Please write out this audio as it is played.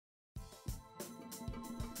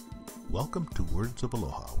Welcome to Words of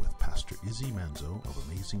Aloha with Pastor Isidoro Manzo of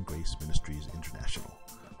Amazing Grace Ministries International.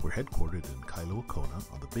 We're headquartered in Kailua-Kona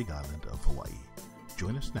on the Big Island of Hawaii.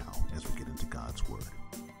 Join us now as we get into God's Word.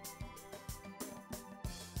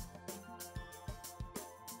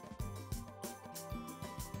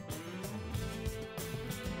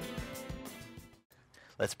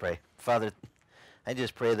 Let's pray. Father, I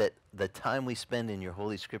just pray that the time we spend in your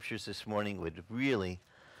Holy Scriptures this morning would really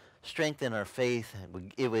strengthen our faith.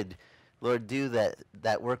 It would, Lord, do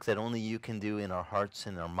that work that only you can do in our hearts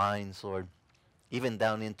and our minds, Lord, even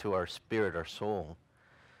down into our spirit, our soul.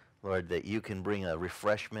 Lord, that you can bring a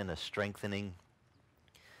refreshment, a strengthening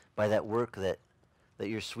by that work that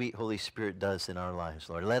your sweet Holy Spirit does in our lives,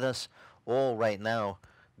 Lord. Let us all right now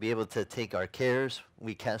be able to take our cares.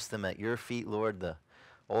 We cast them at your feet, Lord,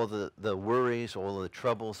 all the worries, all the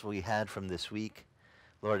troubles we had from this week.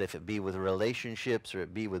 Lord, if it be with relationships or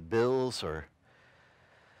it be with bills or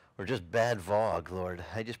just bad vog, Lord,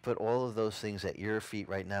 I just put all of those things at your feet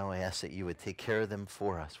right now. I ask that you would take care of them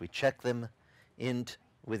for us. We check them in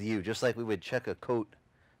with you, just like we would check a coat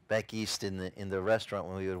back east in the restaurant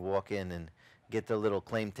when we would walk in and get the little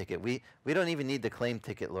claim ticket. We don't even need the claim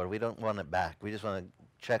ticket, Lord. We don't want it back. We just want to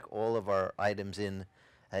check all of our items in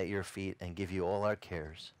at your feet and give you all our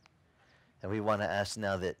cares. And we want to ask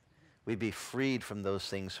now that we be freed from those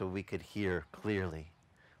things so we could hear clearly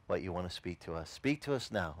what you want to speak to us. Speak to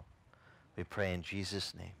us now. We pray in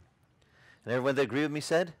Jesus' name. And everyone that agree with me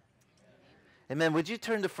said? Amen. Would you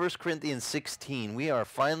turn to 1 Corinthians 16? We are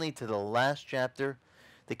finally to the last chapter.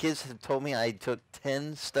 The kids have told me I took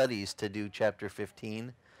 10 studies to do chapter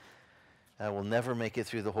 15. I will never make it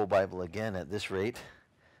through the whole Bible again at this rate.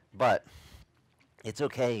 But it's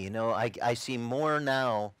okay. You know, I see more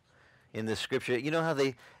now in the scripture. You know how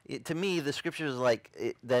to me, the scripture is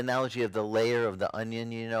like the analogy of the layer of the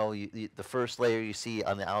onion. You know, the first layer you see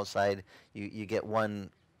on the outside, you get one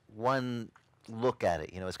look at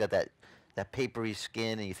it. You know, it's got that papery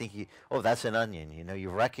skin, and you think, oh, that's an onion. You know, you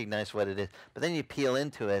recognize what it is. But then you peel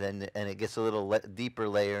into it, and it gets a little deeper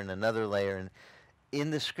layer and another layer. And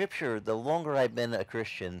in the scripture, the longer I've been a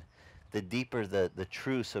Christian, the deeper the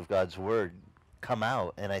truths of God's word come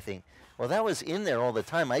out. And I think, well, that was in there all the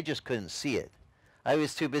time. I just couldn't see it. I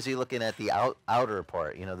was too busy looking at the outer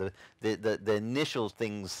part, you know, the initial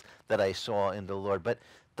things that I saw in the Lord. But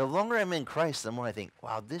the longer I'm in Christ, the more I think,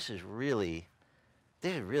 wow, this is really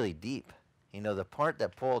deep. You know, the part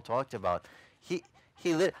that Paul talked about,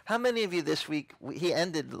 how many of you this week, he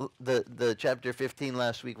ended the chapter 15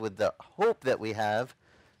 last week with the hope that we have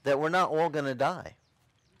that we're not all going to die.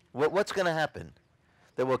 What's going to happen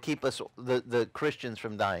that will keep us, the Christians,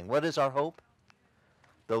 from dying? What is our hope?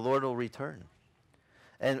 The Lord will return.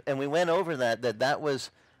 And we went over that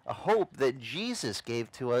was a hope that Jesus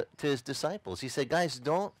gave to his disciples. He said, guys,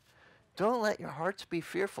 don't let your hearts be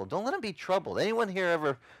fearful. Don't let them be troubled. Anyone here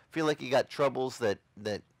ever feel like you got troubles that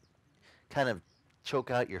kind of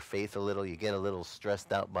choke out your faith a little? You get a little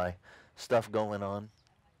stressed out by stuff going on?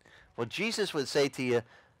 Well, Jesus would say to you,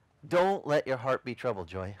 don't let your heart be troubled,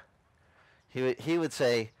 Joy. He would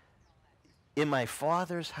say, in my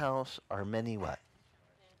Father's house are many what?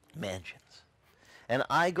 Mansions. And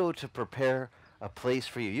I go to prepare a place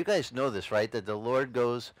for you. You guys know this, right? That the Lord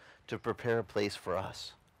goes to prepare a place for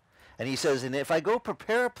us. And he says, and if I go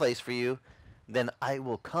prepare a place for you, then I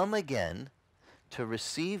will come again to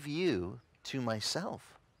receive you to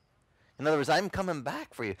myself. In other words, I'm coming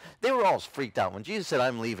back for you. They were all freaked out. When Jesus said,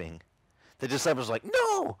 I'm leaving, the disciples were like,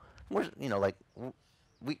 no!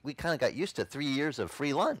 We kind of got used to 3 years of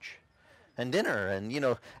free lunch and dinner, and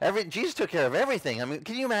Jesus took care of everything. I mean,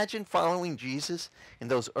 can you imagine following Jesus in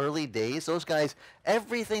those early days? Those guys,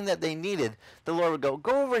 everything that they needed, the Lord would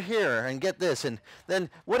go over here and get this, and then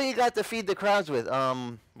what do you got to feed the crowds with?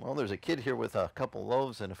 Well, there's a kid here with a couple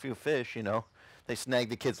loaves and a few fish. They snagged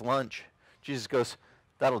the kid's lunch. Jesus goes,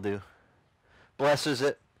 that'll do. Blesses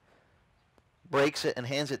it, breaks it, and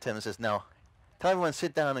hands it to him and says, now tell everyone,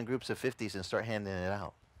 sit down in groups of 50s and start handing it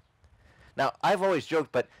out. Now, I've always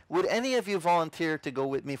joked, but would any of you volunteer to go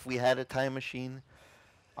with me if we had a time machine?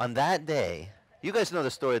 On that day, you guys know the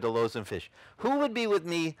story of the loaves and fish. Who would be with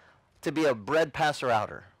me to be a bread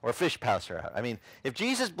passer-outer or fish passer-out? I mean, if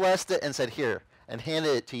Jesus blessed it and said, here, and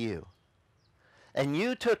handed it to you, and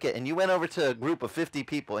you took it and you went over to a group of 50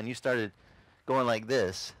 people and you started going like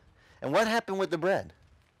this, and what happened with the bread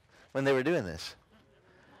when they were doing this?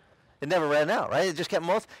 It never ran out, right? It just kept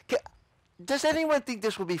Does anyone think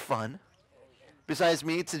this would be fun? Besides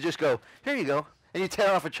me, to just go, here you go, and you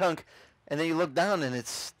tear off a chunk, and then you look down and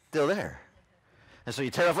it's still there. And so you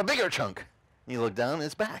tear off a bigger chunk, You look down, and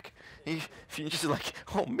it's back. You're just like,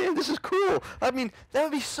 oh man, this is cool. I mean, that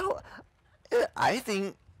would be so, I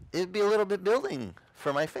think it'd be a little bit building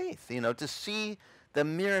for my faith, to see the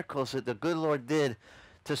miracles that the good Lord did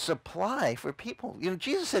to supply for people.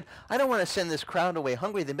 Jesus said, I don't want to send this crowd away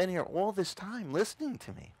hungry. They've been here all this time listening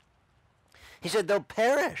to me. He said, they'll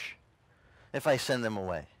perish if I send them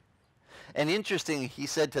away. And interesting, he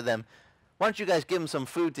said to them, why don't you guys give them some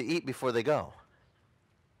food to eat before they go?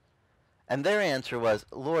 And their answer was,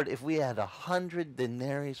 Lord, if we had 100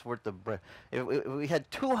 denarii worth of bread, if we had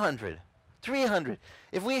 200, 300,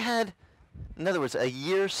 if we had, in other words, a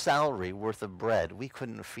year's salary worth of bread, we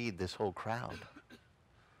couldn't feed this whole crowd.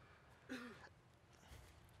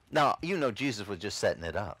 Now, Jesus was just setting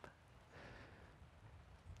it up.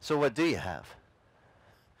 So what do you have?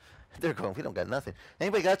 They're going, we don't got nothing.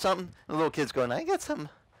 Anybody got something? The little kid's going, I got some.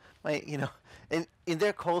 In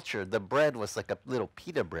their culture, the bread was like a little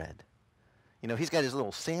pita bread. He's got his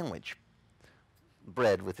little sandwich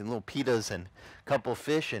bread with little pitas and a couple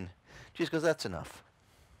fish, and Jesus goes, that's enough.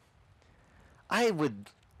 I would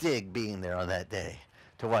dig being there on that day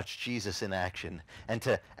to watch Jesus in action and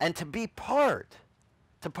to be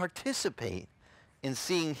to participate in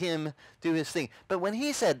seeing him do his thing. But when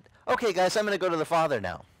he said, okay, guys, I'm going to go to the Father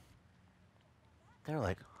now, they're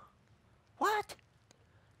like, what?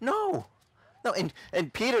 No.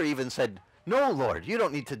 And Peter even said, no, Lord, you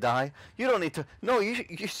don't need to die. You don't need to. No, you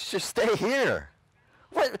should stay here.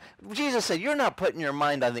 What? Jesus said, you're not putting your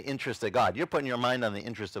mind on the interest of God. You're putting your mind on the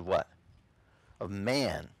interest of what? Of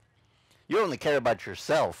man. You only care about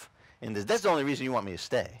yourself. And that's the only reason you want me to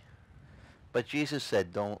stay. But Jesus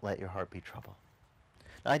said, don't let your heart be troubled.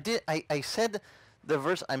 Now, I said the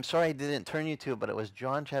verse, I'm sorry I didn't turn you to it, but it was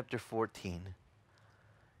John chapter 14.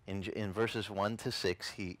 In verses 1 to 6,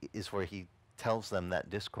 he is where he tells them that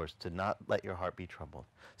discourse, to not let your heart be troubled.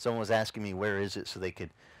 Someone was asking me, where is it, so they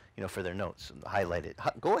could, for their notes, highlight it.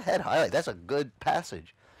 Go ahead, highlight. That's a good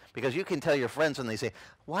passage. Because you can tell your friends when they say,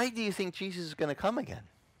 why do you think Jesus is going to come again?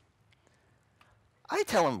 I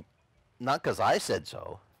tell them, not because I said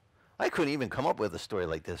so. I couldn't even come up with a story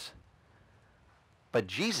like this. But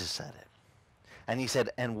Jesus said it. And he said,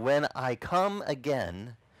 and when I come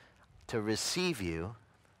again to receive you,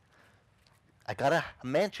 I got a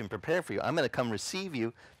mansion prepared for you. I'm going to come receive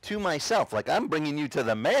you to myself, like I'm bringing you to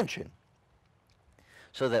the mansion.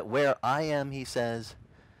 So that where I am, he says,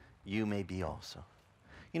 you may be also.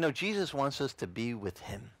 Jesus wants us to be with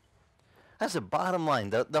him. That's the bottom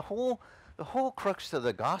line. The whole crux to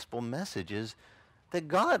the gospel message is that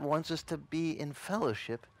God wants us to be in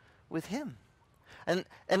fellowship with him. And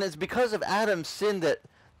it's because of Adam's sin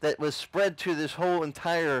that was spread to this whole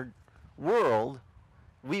entire world,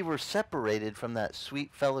 we were separated from that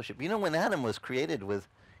sweet fellowship. When Adam was created with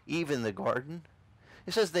Eve in the garden,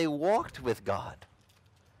 it says they walked with God.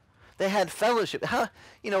 They had fellowship.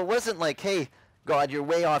 It wasn't like, hey, God, you're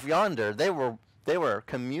way off yonder. They were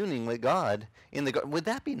communing with God in the garden. Would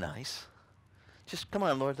that be nice? Just come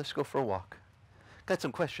on, Lord, let's go for a walk. Got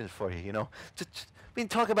some questions for you, we can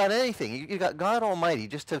talk about anything. You got God Almighty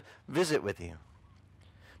just to visit with you.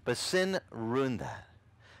 But sin ruined that.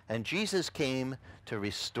 And Jesus came to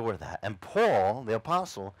restore that. And Paul, the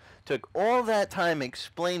apostle, took all that time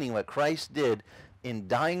explaining what Christ did in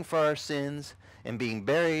dying for our sins and being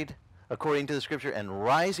buried according to the Scripture and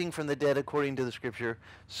rising from the dead according to the Scripture,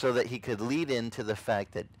 so that he could lead into the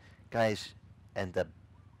fact that, guys, and the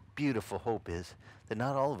beautiful hope is that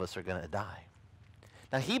not all of us are going to die.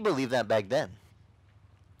 Now, he believed that back then.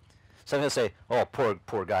 So I'm going to say, oh,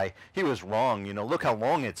 poor guy, he was wrong, look how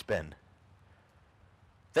long it's been.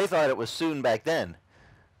 They thought it was soon back then.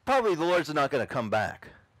 Probably the Lord's not going to come back.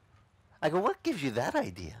 I go, what gives you that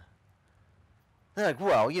idea? They're like,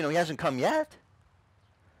 well, he hasn't come yet.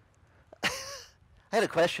 I had a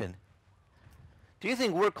question. Do you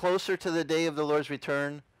think we're closer to the day of the Lord's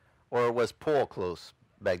return, or was Paul close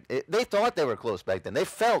back? They thought they were close back then. They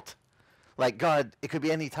felt like, God, it could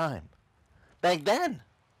be any time. Back then.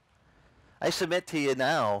 I submit to you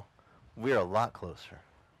now, we're a lot closer.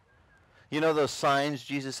 Those signs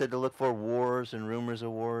Jesus said to look for, wars and rumors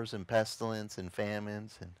of wars and pestilence and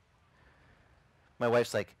famines. And my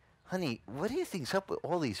wife's like, honey, what do you think's up with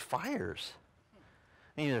all these fires?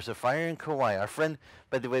 There's a fire in Kauai. Our friend,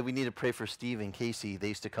 by the way, we need to pray for Steve and Casey. They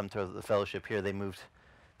used to come to the fellowship here. They moved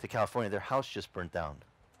to California. Their house just burnt down.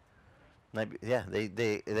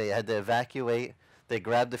 They had to evacuate. They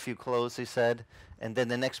grabbed a few clothes, they said. And then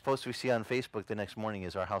the next post we see on Facebook the next morning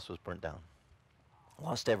is our house was burnt down.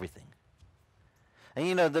 Lost everything.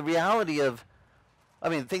 And the reality of,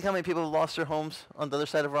 think how many people have lost their homes on the other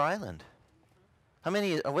side of our island. How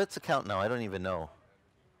many, what's the count now? I don't even know.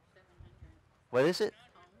 What is it?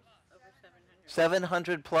 Over 700.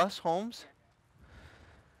 700 plus homes?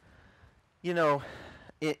 You know,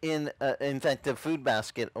 in fact, the food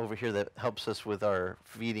basket over here that helps us with our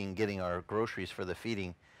feeding, getting our groceries for the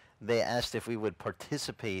feeding, they asked if we would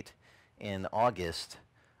participate in August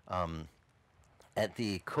at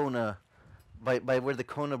the Kona, by where the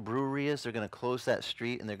Kona brewery is. They're going to close that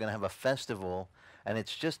street and they're going to have a festival, and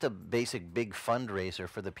it's just a basic big fundraiser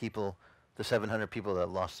for the people, the 700 people that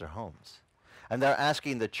lost their homes. And they're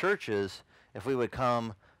asking the churches if we would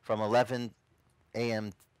come from 11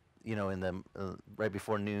 a.m., you know, in the right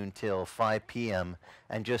before noon till 5 p.m.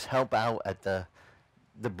 and just help out at the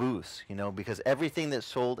booths, you know, because everything that's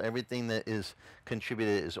sold, everything that is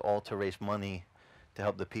contributed is all to raise money to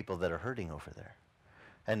help the people that are hurting over there.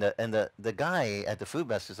 And the guy at the food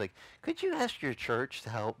basket is like, could you ask your church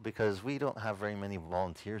to help, because we don't have very many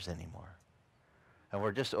volunteers anymore, and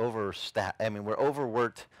we're just overstaffed. I mean, we're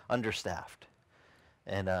overworked, understaffed,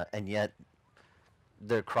 and yet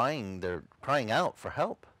they're crying out for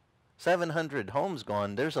help. 700 homes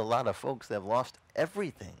gone. There's a lot of folks that have lost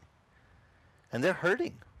everything, and they're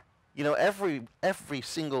hurting. You know, every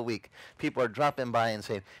single week, people are dropping by and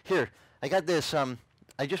saying, "Here, I got this.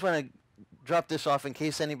 I just want to drop this off in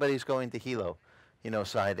case anybody's going to Hilo, you know,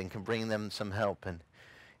 side, and can bring them some help." And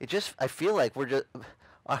it just, I feel like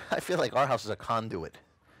I feel like our house is a conduit.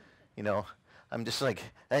 You know, I'm just like,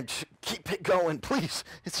 keep it going, please.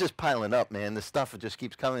 It's just piling up, man. The stuff just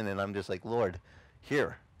keeps coming, and I'm just like, Lord,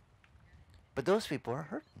 here. But those people are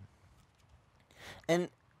hurting. And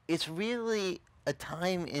it's really a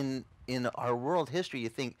time in our world history, you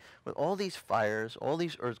think, with all these fires, all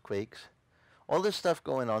these earthquakes, all this stuff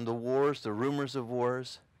going on, the wars, the rumors of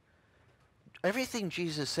wars, everything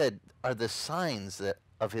Jesus said are the signs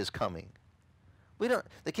of his coming.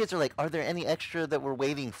 The kids are like, are there any extra that we're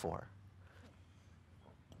waiting for?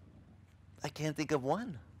 I can't think of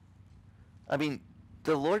one. I mean,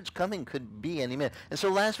 the Lord's coming could be any minute. And so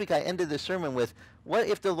last week I ended the sermon with, what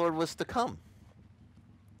if the Lord was to come?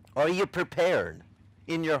 Are you prepared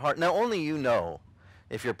in your heart? Now, only you know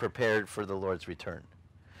if you're prepared for the Lord's return.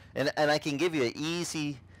 And I can give you an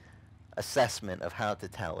easy assessment of how to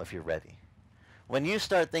tell if you're ready. When you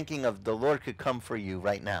start thinking of the Lord could come for you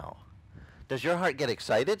right now, does your heart get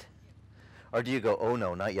excited? Or do you go, oh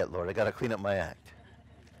no, not yet, Lord, I got to clean up my act?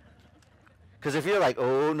 Because if you're like,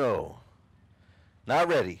 oh no, not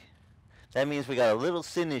ready, that means we got a little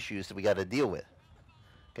sin issues that we got to deal with.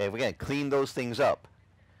 Okay, we're going to clean those things up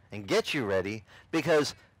and get you ready,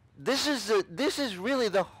 because this is really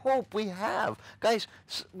the hope we have. Guys,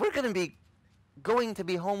 we're going to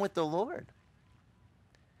be home with the Lord.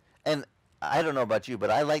 And I don't know about you,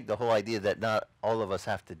 but I like the whole idea that not all of us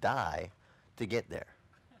have to die to get there.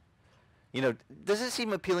 You know, does it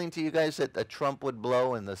seem appealing to you guys that a trump would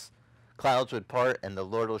blow and the clouds would part and the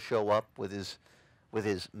Lord will show up with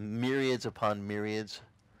his myriads upon myriads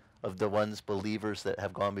of the ones, believers that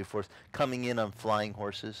have gone before us, coming in on flying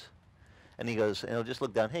horses? And he goes, and he'll just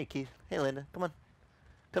look down, hey Keith, hey Linda, come on,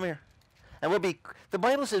 come here. And the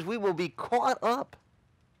Bible says we will be caught up.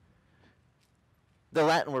 The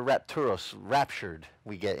Latin word rapturos, raptured,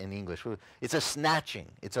 we get in English. It's a snatching.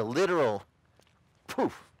 It's a literal,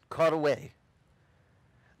 poof, caught away.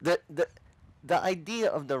 The idea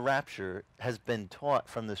of the rapture has been taught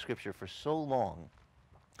from the scripture for so long.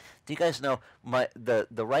 Do you guys know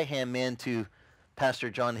the right-hand man to Pastor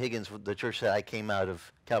John Higgins, the church that I came out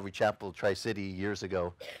of, Calvary Chapel, Tri-City, years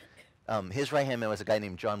ago? His right-hand man was a guy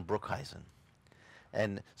named John Brookhuizen.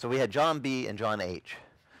 And so we had John B. and John H.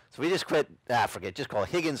 So we just just call it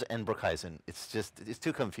Higgins and Brookhuizen. It's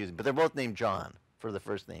too confusing. But they're both named John for the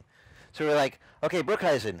first name. So we're like, okay,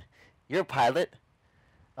 Brookhuizen, you're a pilot.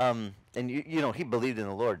 And you know, he believed in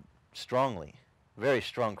the Lord strongly. Very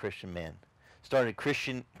strong Christian man. Started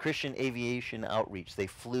Christian aviation outreach. They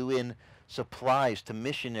flew in supplies to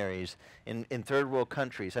missionaries in third world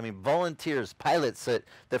countries. I mean, volunteers, pilots that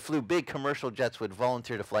flew big commercial jets would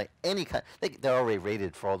volunteer to fly any kind. They're already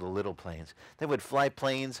rated for all the little planes. They would fly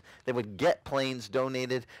planes. They would get planes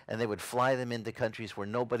donated, and they would fly them into countries where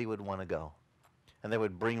nobody would want to go. And they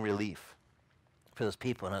would bring relief for those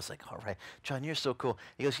people. And I was like, all right, John, you're so cool.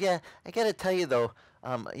 He goes, yeah, I got to tell you though,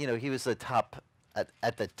 you know, he was the top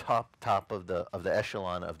at the top of the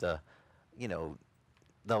echelon of the, you know,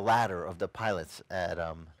 the ladder of the pilots at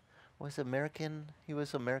he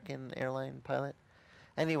was American airline pilot.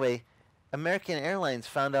 Anyway, American Airlines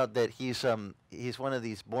found out that he's one of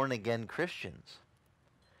these born again Christians,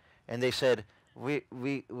 and they said,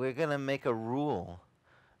 we're gonna make a rule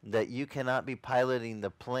that you cannot be piloting the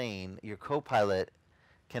plane, your co-pilot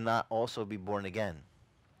cannot also be born again.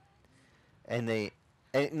 And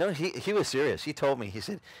And no, he was serious. He told me, he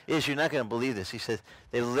said, you're not going to believe this. He said,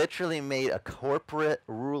 they literally made a corporate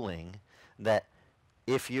ruling that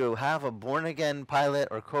if you have a born-again pilot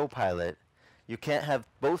or co-pilot, you can't have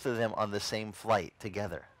both of them on the same flight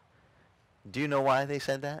together. Do you know why they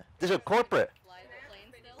said that? This is a corporate.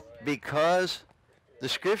 Because the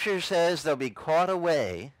scripture says they'll be caught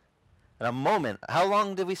away in a moment. How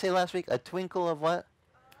long did we say last week? A twinkle of what?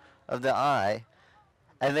 Of the eye.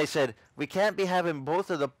 And they said, we can't be having both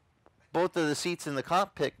of the seats in the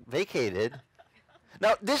cockpit vacated.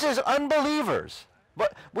 Now, this is unbelievers.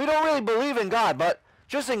 But we don't really believe in God, but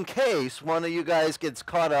just in case one of you guys gets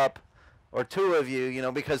caught up, or two of you, you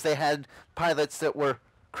know, because they had pilots that were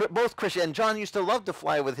both Christian. And John used to love to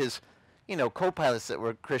fly with his, you know, co-pilots that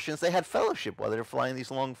were Christians. They had fellowship while they were flying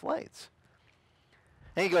these long flights.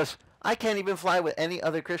 And he goes, I can't even fly with any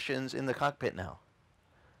other Christians in the cockpit now,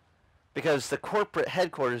 because the corporate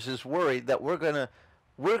headquarters is worried that we're gonna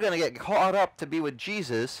get caught up to be with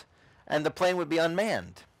Jesus, and the plane would be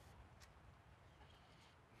unmanned.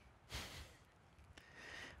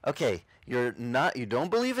 Okay, you don't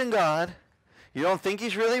believe in God, you don't think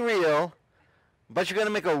he's really real, but you're going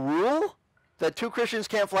to make a rule that two Christians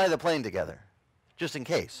can't fly the plane together, just in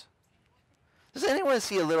case. Does anyone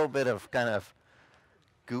see a little bit of kind of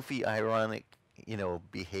goofy, ironic, you know,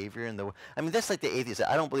 behavior in the? I mean, that's like the atheists.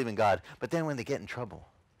 I don't believe in God, but then when they get in trouble,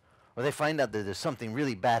 or they find out that there's something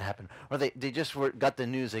really bad happened, or they just got the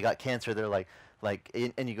news they got cancer, they're like,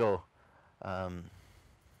 and you go, they're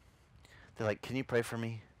like, can you pray for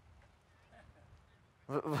me?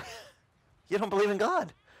 You don't believe in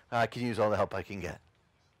God. I can use all the help I can get.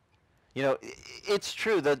 You know, it's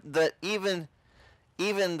true that even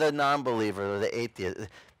the non-believer or the atheist,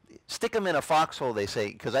 stick them in a foxhole, they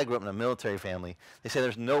say, because I grew up in a military family, they say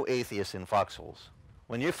there's no atheists in foxholes.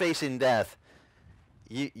 When you're facing death,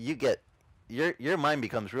 you get, your mind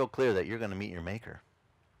becomes real clear that you're going to meet your maker.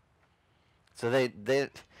 So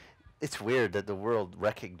it's weird that the world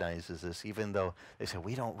recognizes this, even though they say,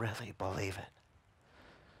 we don't really believe it.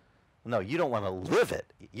 No, you don't want to live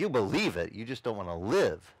it. You believe it. You just don't want to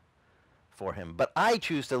live for him. But I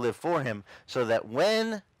choose to live for him, so that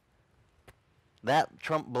when that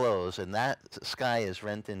trump blows and that sky is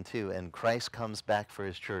rent in two and Christ comes back for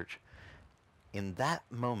his church, in that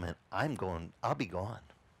moment, I'll be gone.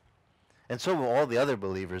 And so will all the other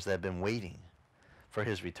believers that have been waiting for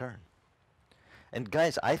his return. And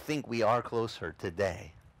guys, I think we are closer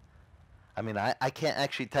today. I mean, I can't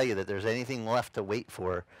actually tell you that there's anything left to wait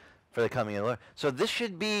for the coming of the Lord. So this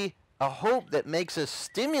should be a hope that makes us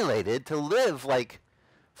stimulated to live like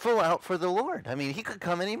full out for the Lord. I mean, he could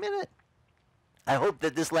come any minute. I hope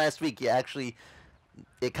that this last week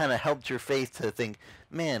it kind of helped your faith to think,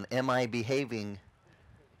 man, am I behaving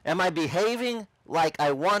like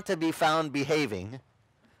I want to be found behaving?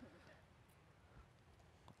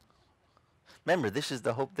 Remember, this is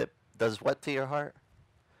the hope that does what to your heart?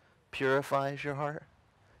 Purifies your heart.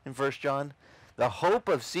 In 1 John, the hope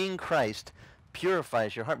of seeing Christ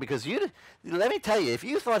purifies your heart. Because let me tell you, if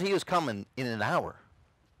you thought he was coming in an hour,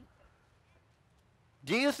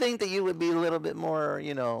 do you think that you would be a little bit more,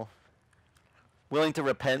 you know, willing to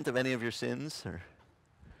repent of any of your sins? Or,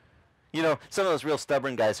 you know, some of those real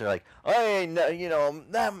stubborn guys are like, you know,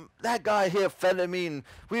 that guy here offended me, and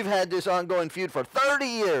we've had this ongoing feud for 30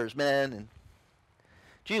 years, man. And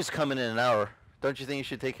Jesus coming in an hour. Don't you think you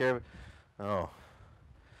should take care of it? Oh,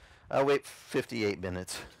 I'll wait 58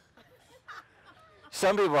 minutes.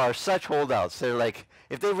 Some people are such holdouts. They're like,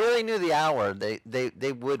 if they really knew the hour, they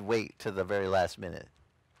would wait to the very last minute.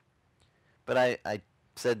 But I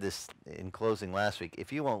said this in closing last week.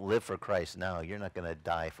 If you won't live for Christ now, you're not going to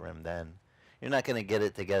die for him then. You're not going to get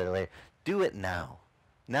it together later. Do it now.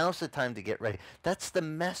 Now's the time to get ready. That's the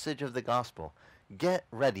message of the gospel. Get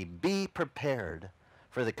ready. Be prepared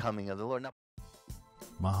for the coming of the Lord. Now,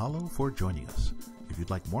 Mahalo for joining us. If you'd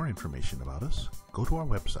like more information about us, go to our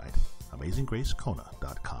website,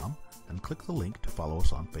 AmazingGraceKona.com, and click the link to follow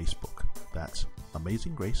us on Facebook. That's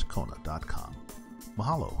AmazingGraceKona.com.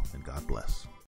 Mahalo, and God bless.